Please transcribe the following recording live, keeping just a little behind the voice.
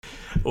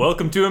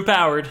Welcome to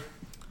Empowered.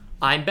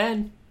 I'm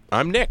Ben.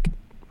 I'm Nick.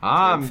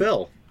 I'm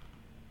Phil.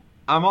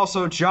 I'm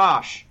also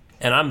Josh.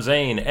 And I'm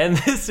Zane, and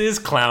this is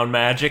Clown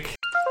Magic.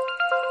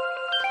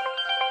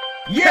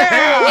 Yeah!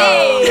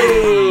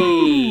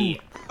 Hey!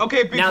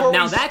 Okay,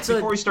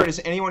 before we a- start, is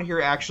anyone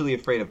here actually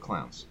afraid of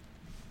clowns?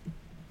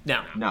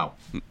 No. No.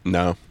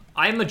 No.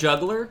 I'm a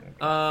juggler,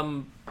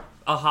 a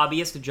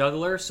hobbyist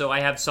juggler, so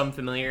I have some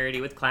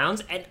familiarity with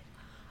clowns. And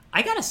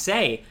I gotta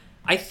say,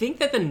 I think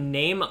that the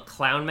name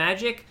Clown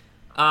Magic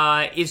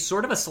is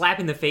sort of a slap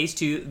in the face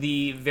to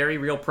the very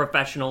real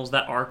professionals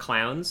that are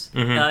clowns.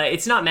 Mm-hmm.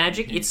 It's not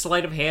magic, it's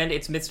sleight of hand,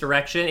 it's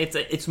misdirection,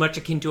 it's much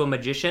akin to a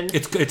magician.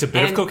 It's a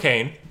bit of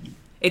cocaine.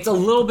 It's a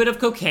little bit of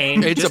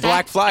cocaine. It's a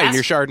black fly in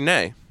your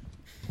Chardonnay.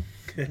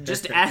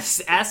 Just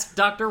ask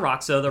Dr.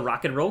 Roxo, the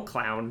rock and roll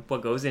clown,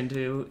 what goes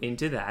into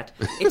that.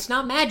 It's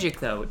not magic,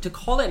 though. To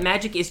call it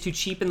magic is to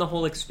cheapen the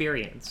whole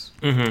experience.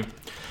 Mm-hmm.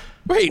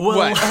 Wait,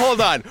 what?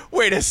 Hold on.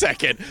 Wait a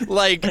second.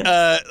 Like,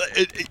 but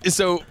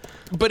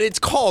it's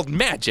called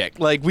magic.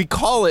 Like, we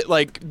call it,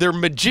 like, they're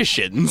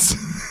magicians.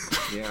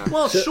 Yeah.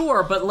 Well,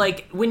 sure, but,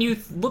 like, when you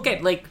look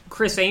at, like,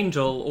 Chris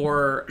Angel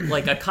or,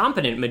 like, a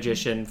competent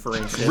magician, for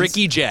instance.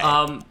 Ricky J.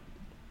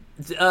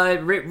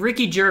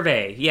 Ricky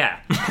Gervais, yeah.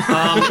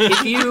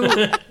 If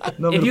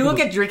you look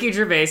at Ricky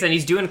Gervais and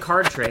he's doing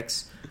card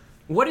tricks,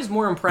 what is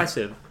more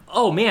impressive?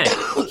 Oh man,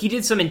 he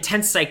did some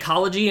intense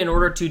psychology in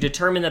order to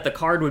determine that the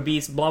card would be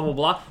blah blah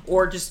blah,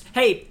 or just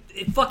hey,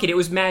 fuck it, it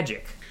was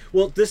magic.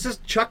 Well, this is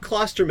Chuck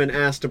Klosterman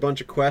asked a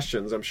bunch of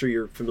questions. I'm sure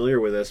you're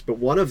familiar with this, but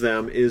one of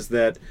them is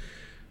that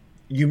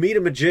you meet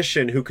a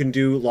magician who can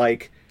do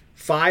like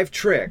 5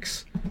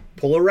 tricks,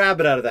 pull a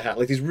rabbit out of the hat,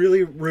 like these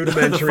really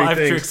rudimentary the 5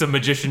 things. tricks a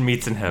magician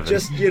meets in heaven.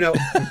 Just,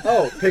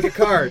 pick a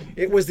card.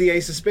 It was the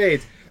ace of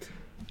spades.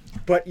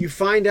 But you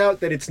find out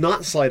that it's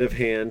not sleight of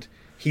hand.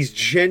 He's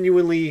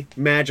genuinely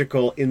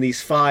magical in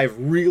these 5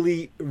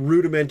 really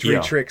rudimentary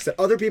tricks that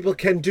other people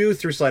can do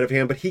through sleight of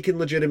hand, but he can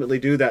legitimately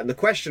do that. And the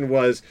question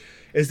was,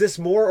 is this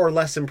more or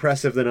less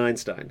impressive than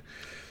Einstein?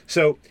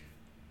 So,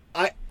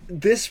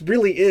 this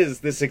really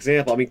is this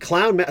example. I mean,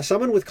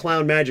 someone with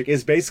clown magic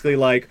is basically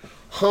like,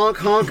 honk,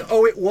 honk,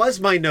 oh, it was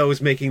my nose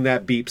making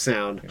that beep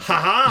sound.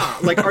 Ha-ha!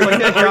 Like, are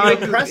you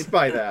impressed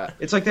by that?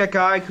 It's like that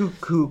guy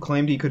who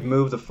claimed he could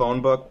move the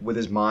phone book with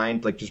his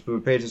mind, like just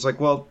move a page. It's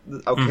like, well,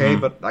 okay,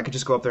 but I could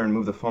just go up there and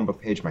move the phone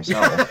book page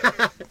myself.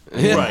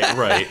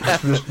 Right.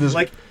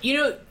 Like,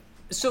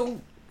 so,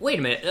 wait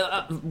a minute.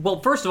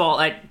 Well, first of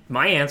all,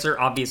 my answer,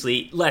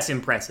 obviously, less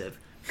impressive.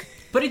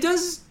 But it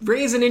does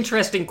raise an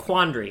interesting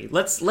quandary.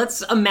 Let's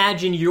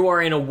imagine you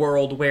are in a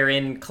world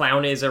wherein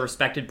clown is a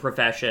respected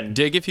profession.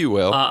 Dig, if you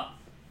will.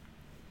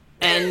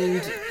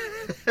 And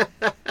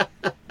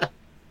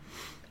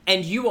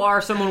you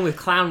are someone with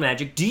clown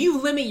magic. Do you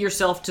limit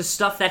yourself to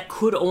stuff that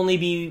could only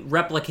be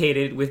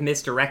replicated with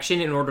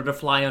misdirection in order to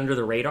fly under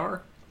the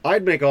radar?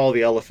 I'd make all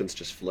the elephants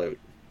just float.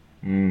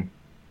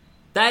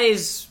 That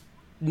is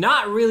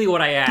not really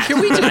what I asked.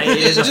 Can we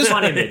it's a just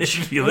fun image.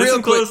 If you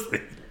listen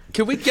closely.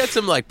 Can we get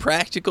some like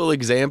practical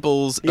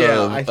examples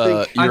of I think-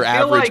 your I feel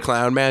average like-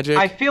 clown magic?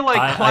 I feel like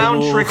I clown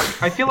will-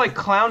 tricks. I feel like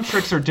clown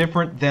tricks are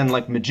different than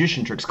like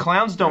magician tricks.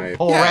 Clowns don't Right.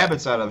 pull Yeah.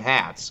 rabbits out of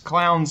hats.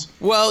 Clowns.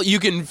 Well, you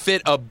can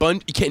fit a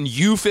bunch. Can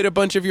you fit a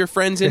bunch of your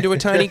friends into a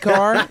tiny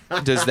car?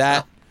 Does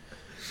that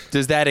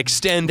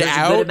extend There's a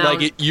out? good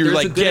amount- You're there's a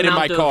like, good get in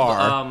my amount of,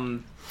 car.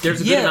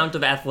 there's a Yeah. good amount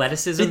of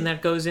athleticism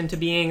that goes into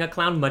being a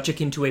clown, much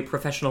akin to a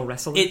professional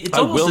wrestler. It's I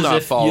almost will as not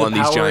if fall the on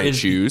these power giant is-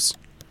 shoes.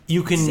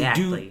 You can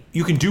Exactly.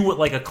 do what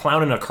like a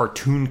clown in a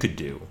cartoon could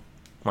do.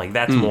 Like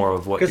that's more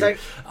of what. Because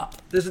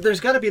there's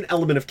got to be an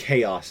element of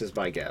chaos, is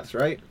my guess,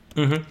 right?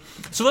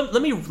 So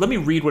let me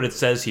read what it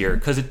says here,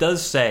 because it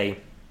does say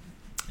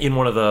in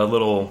one of the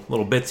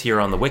little bits here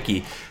on the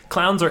wiki,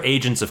 clowns are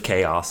agents of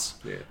chaos,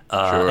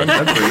 Sure.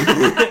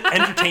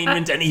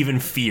 entertainment, and even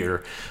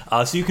fear.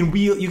 So you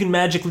can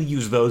magically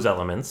use those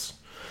elements.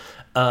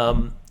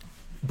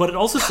 But it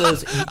also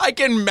says I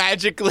can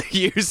magically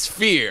use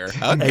fear.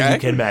 Okay. you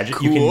can magic.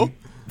 Cool. You can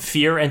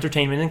fear,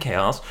 entertainment, and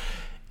chaos.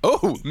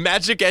 Oh,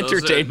 magic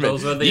entertainment.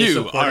 those are the You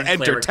supporting are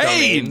cleric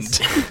entertained.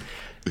 domains.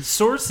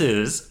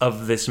 Sources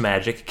of this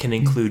magic can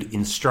include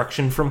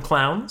instruction from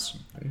clowns,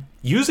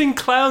 using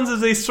clowns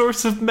as a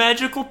source of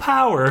magical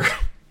power,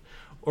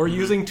 or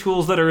using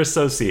tools that are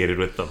associated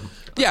with them.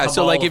 Yeah, so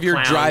Cabal like if you're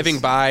clowns. driving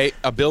by,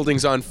 a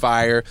building's on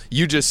fire,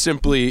 you just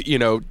simply,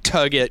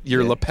 tug at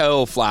your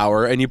lapel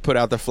flower and you put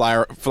out the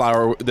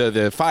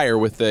the fire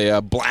with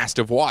a blast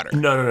of water.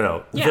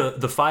 No. Yeah.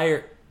 The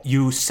fire,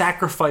 you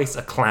sacrifice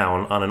a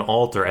clown on an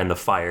altar and the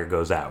fire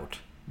goes out.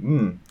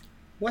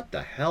 What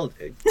the hell?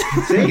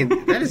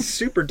 Zane, that is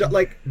super dumb.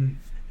 Like,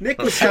 Nick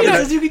was having,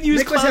 Because you can use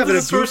Nick was clowns having a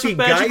as a source goofy of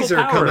magical geyser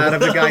power. come out of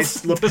the What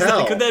guy's else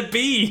lapel. could that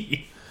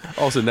be?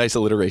 Also, nice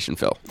alliteration,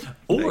 Phil.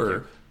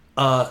 Or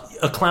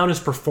a clown is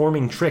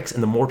performing tricks,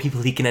 and the more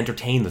people he can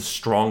entertain, the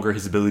stronger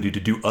his ability to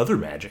do other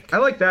magic. I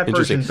like that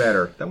Interesting. version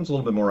better. That one's a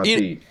little bit more You-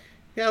 upbeat.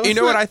 Yeah, let's You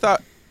know what not- I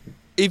thought?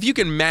 If you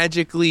can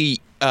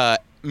magically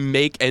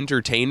make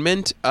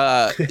entertainment,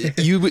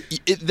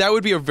 that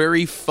would be a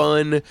very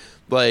fun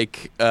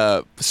like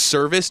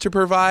service to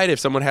provide. If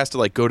someone has to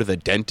like go to the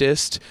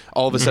dentist,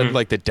 all of a sudden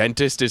like the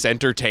dentist is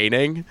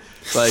entertaining.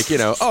 Like, you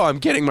know, oh, I'm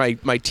getting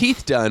my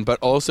teeth done, but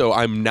also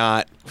I'm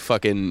not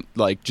fucking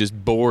like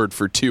just bored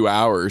for 2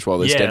 hours while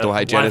this dental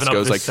hygienist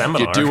goes like,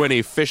 do you do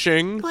any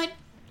fishing?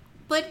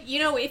 But you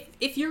know,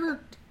 if you're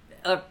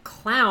a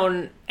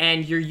clown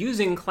and you're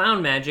using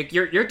clown magic,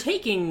 you're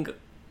taking,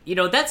 you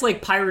know, that's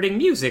like pirating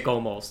music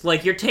almost.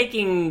 Like you're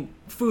taking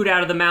food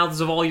out of the mouths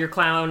of all your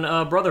clown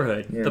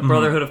brotherhood, the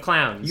Brotherhood of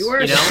Clowns. You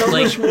are so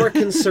much more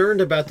concerned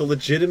about the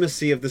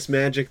legitimacy of this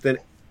magic than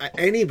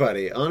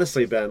anybody,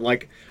 honestly, Ben.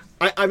 Like,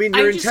 I mean,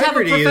 your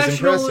integrity is impressive. I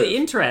just have a professional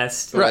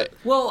interest. Right.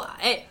 Well,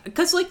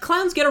 because, like,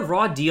 clowns get a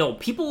raw deal.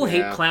 People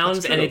hate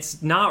clowns, and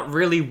it's not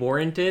really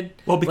warranted.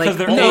 Well, because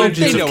like, they're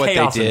agents know of what they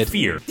chaos did. and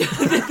fear.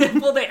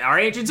 Well, they are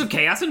agents of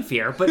chaos and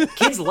fear, but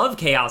kids love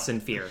chaos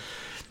and fear.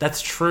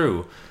 That's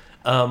true.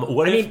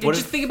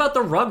 Just think about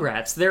the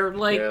Rugrats. They're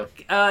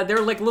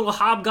like little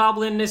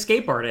hobgoblin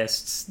escape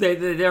artists. Their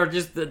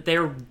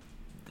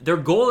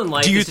goal in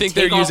life. Do you is think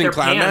to take they're off using their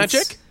clown pants,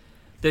 magic?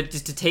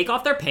 Just to take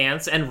off their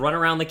pants and run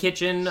around the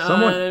kitchen,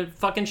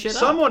 fucking shit up.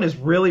 Someone is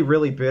really,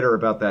 really bitter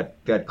about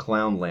that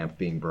clown lamp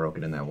being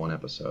broken in that one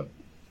episode.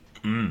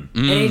 And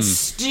a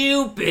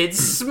stupid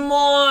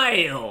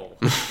smile.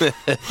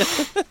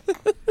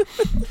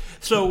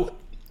 So,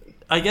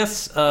 I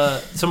guess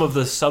some of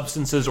the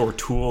substances or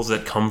tools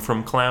that come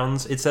from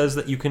clowns, it says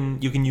that you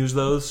can use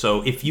those.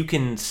 So if you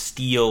can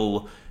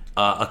steal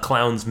a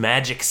clown's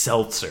magic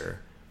seltzer,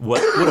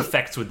 what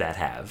effects would that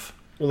have?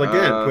 Well,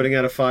 again, putting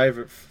out a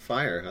fire.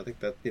 I think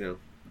that, you know.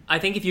 I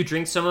think if you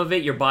drink some of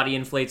it, your body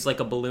inflates like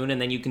a balloon, and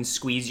then you can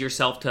squeeze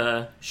yourself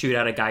to shoot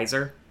out a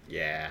geyser.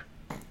 Yeah.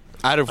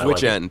 Out of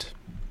which like end?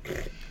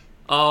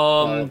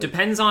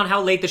 Depends on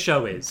how late the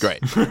show is.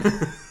 Great.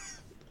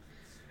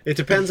 It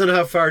depends on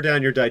how far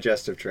down your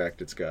digestive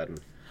tract it's gotten.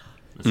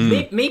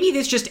 Maybe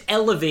this just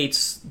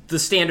elevates the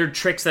standard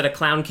tricks that a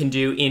clown can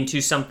do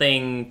into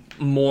something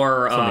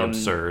more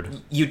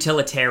absurd,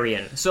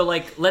 utilitarian. So,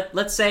 like,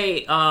 let's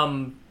say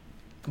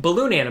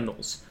balloon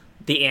animals.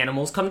 The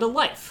animals come to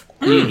life.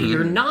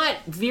 You're not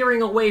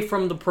veering away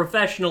from the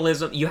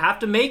professionalism. You have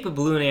to make a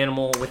balloon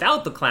animal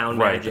without the clown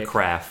magic. The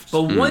craft.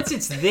 But once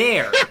it's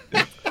there,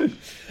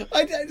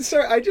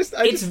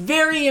 it's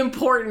very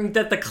important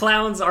that the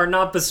clowns are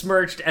not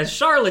besmirched as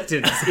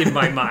charlatans in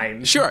my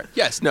mind. Sure.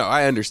 Yes. No,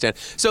 I understand.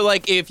 So,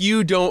 like, if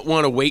you don't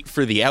want to wait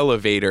for the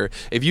elevator,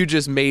 if you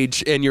just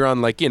and you're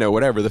on, like, you know,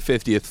 whatever, the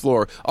 50th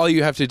floor, all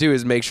you have to do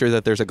is make sure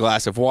that there's a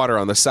glass of water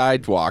on the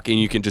sidewalk, and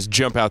you can just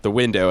jump out the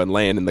window and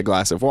land in the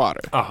glass of water.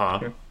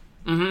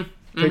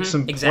 Take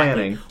some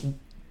planning.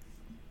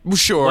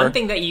 Sure. One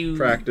thing that you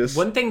practice.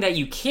 One thing that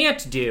you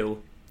can't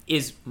do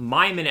is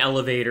mime an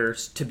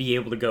elevators to be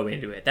able to go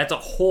into it. That's a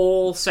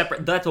whole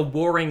separate. That's a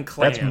warring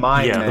clan. That's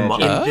mime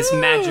magic. In this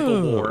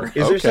magical war.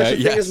 Is there such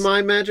a thing as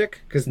mime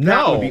magic? Because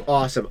that would be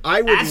awesome.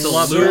 I would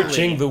love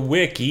searching the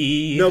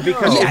wiki. No,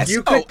 because if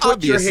you could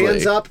put your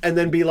hands up and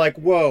then be like,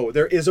 "Whoa,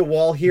 there is a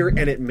wall here,"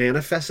 and it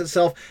manifests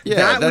itself.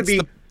 That would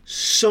be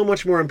so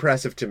much more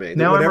impressive to me.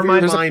 Now whatever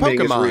you're miming is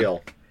Pokemon.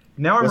 real.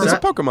 There's a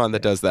Pokemon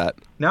that does that.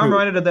 Now I'm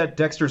reminded of that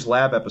Dexter's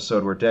Lab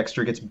episode where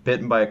Dexter gets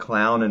bitten by a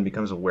clown and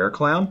becomes a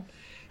were-clown.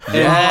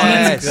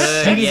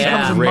 Yes. Dee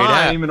becomes a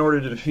mime in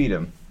order to defeat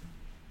him.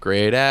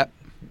 Great app.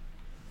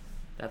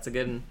 That's a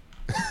good one.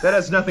 That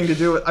has nothing to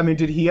do with... I mean,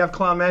 did he have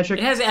clown magic?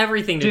 It has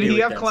everything to do with Did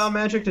he have this. clown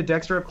magic? Did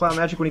Dexter have clown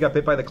magic when he got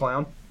bit by the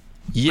clown?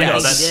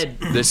 Yes.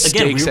 The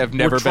stakes have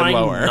never been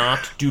lower. We're trying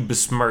not to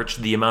besmirch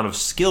the amount of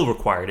skill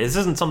required. This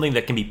isn't something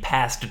that can be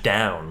passed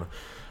down.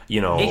 You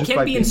know, it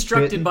can be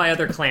instructed by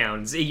other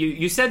clowns.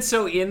 You said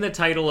so in the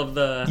title of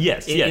the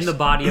in the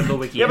body of the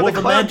wiki. Yeah, but Well, the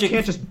the clown magic-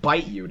 can't just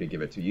bite you to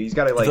give it to you. He's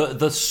got to like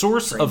the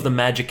source of the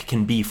magic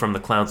can be from the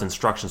clown's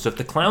instructions. So if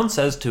the clown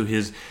says to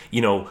his,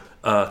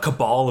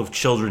 cabal of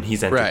children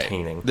he's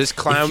entertaining, Right. This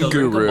clown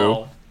Children guru.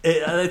 cabal.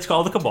 It's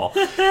called the cabal.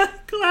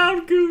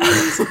 Clown guru.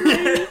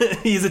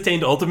 He's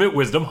attained ultimate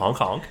wisdom, honk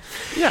honk.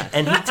 Yeah.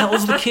 And he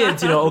tells the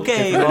kids,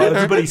 okay, well,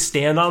 everybody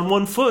stand on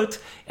one foot,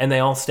 and they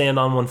all stand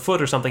on one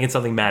foot or something, and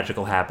something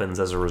magical happens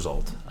as a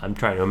result. I'm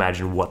trying to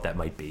imagine what that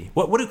might be.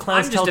 What do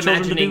clowns tell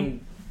children to do?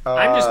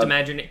 I'm just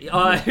imagining.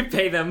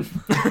 Pay them.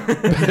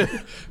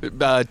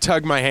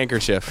 Tug my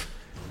handkerchief.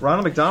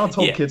 Ronald McDonald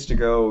told Yeah. kids to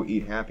go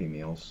eat Happy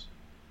Meals.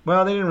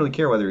 Well, they didn't really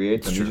care whether he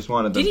ate them. He just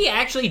wanted them. Did he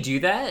actually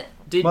do that?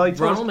 Did Well, he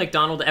told Ronald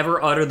McDonald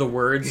ever utter the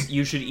words,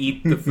 "You should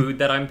eat the food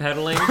that I'm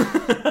peddling"?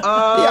 Yeah,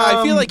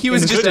 I feel like he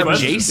was in just good times,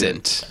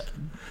 adjacent.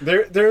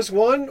 There's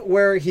one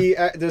where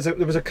there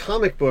was a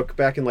comic book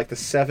back in like the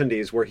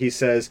 70s where he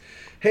says,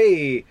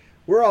 "Hey,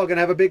 we're all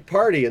gonna have a big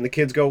party," and the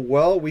kids go,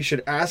 "Well, we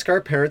should ask our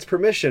parents'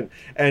 permission."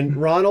 And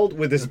Ronald,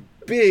 with this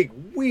big,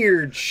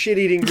 weird,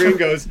 shit-eating grin,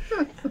 goes,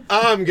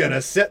 "I'm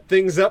gonna set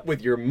things up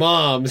with your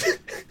moms." If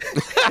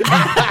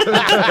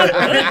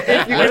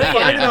you can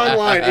find it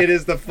online, it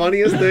is the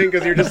funniest thing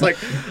because you're just like,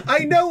 I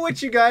know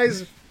what you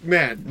guys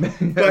man,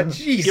 but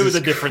Jesus was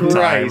a different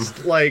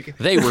Christ. Like,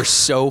 They were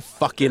so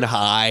fucking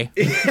high.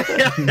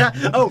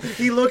 oh,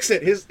 he looks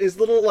at his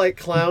little like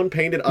clown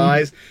painted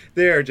eyes.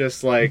 They're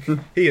just like,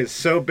 he is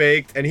so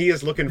baked, and he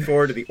is looking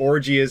forward to the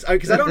orgies.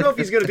 Because I don't know if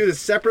he's going to do this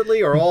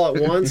separately or all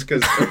at once,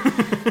 because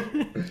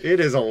it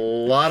is a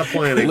lot of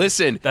planning.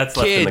 Listen, That's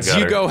left in the kids, you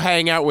gutter. go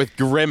hang out with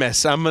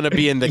Grimace. I'm gonna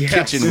be in the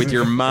kitchen with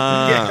your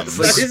mom. Yes,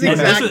 that is And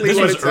exactly this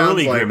what was it sounds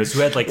early like. Grimace,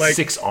 who had like Like-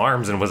 6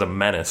 arms and was a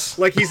menace.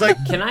 Like he's like,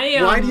 Can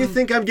I, why do you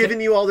think I'm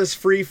giving you all this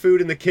free food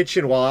in the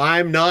kitchen while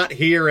I'm not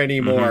here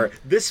anymore?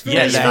 This food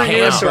Yeah, is the for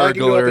you, so I can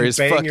go up Hamburglar and is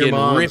bang your fucking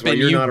moms while ripping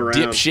you're you not around.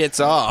 dipshits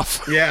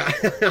off. Yeah.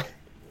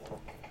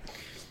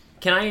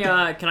 Can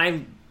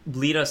I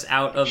lead us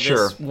out of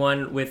Sure. this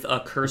one with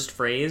a cursed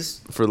phrase?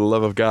 For the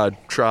love of God,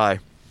 try.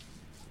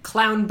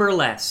 Clown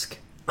burlesque.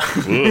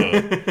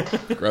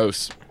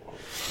 Gross.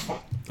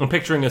 I'm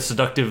picturing a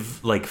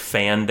seductive like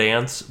fan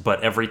dance,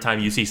 but every time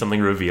you see something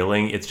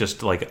revealing, it's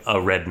just like a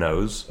red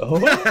nose.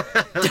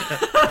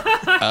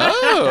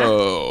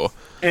 Oh.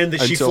 And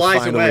she Until flies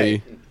finally,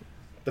 away.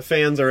 The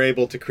fans are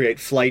able to create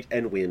flight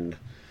and wind.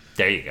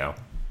 There you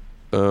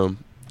go.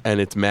 and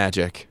it's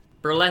magic.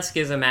 Burlesque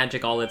is a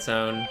magic all its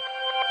own.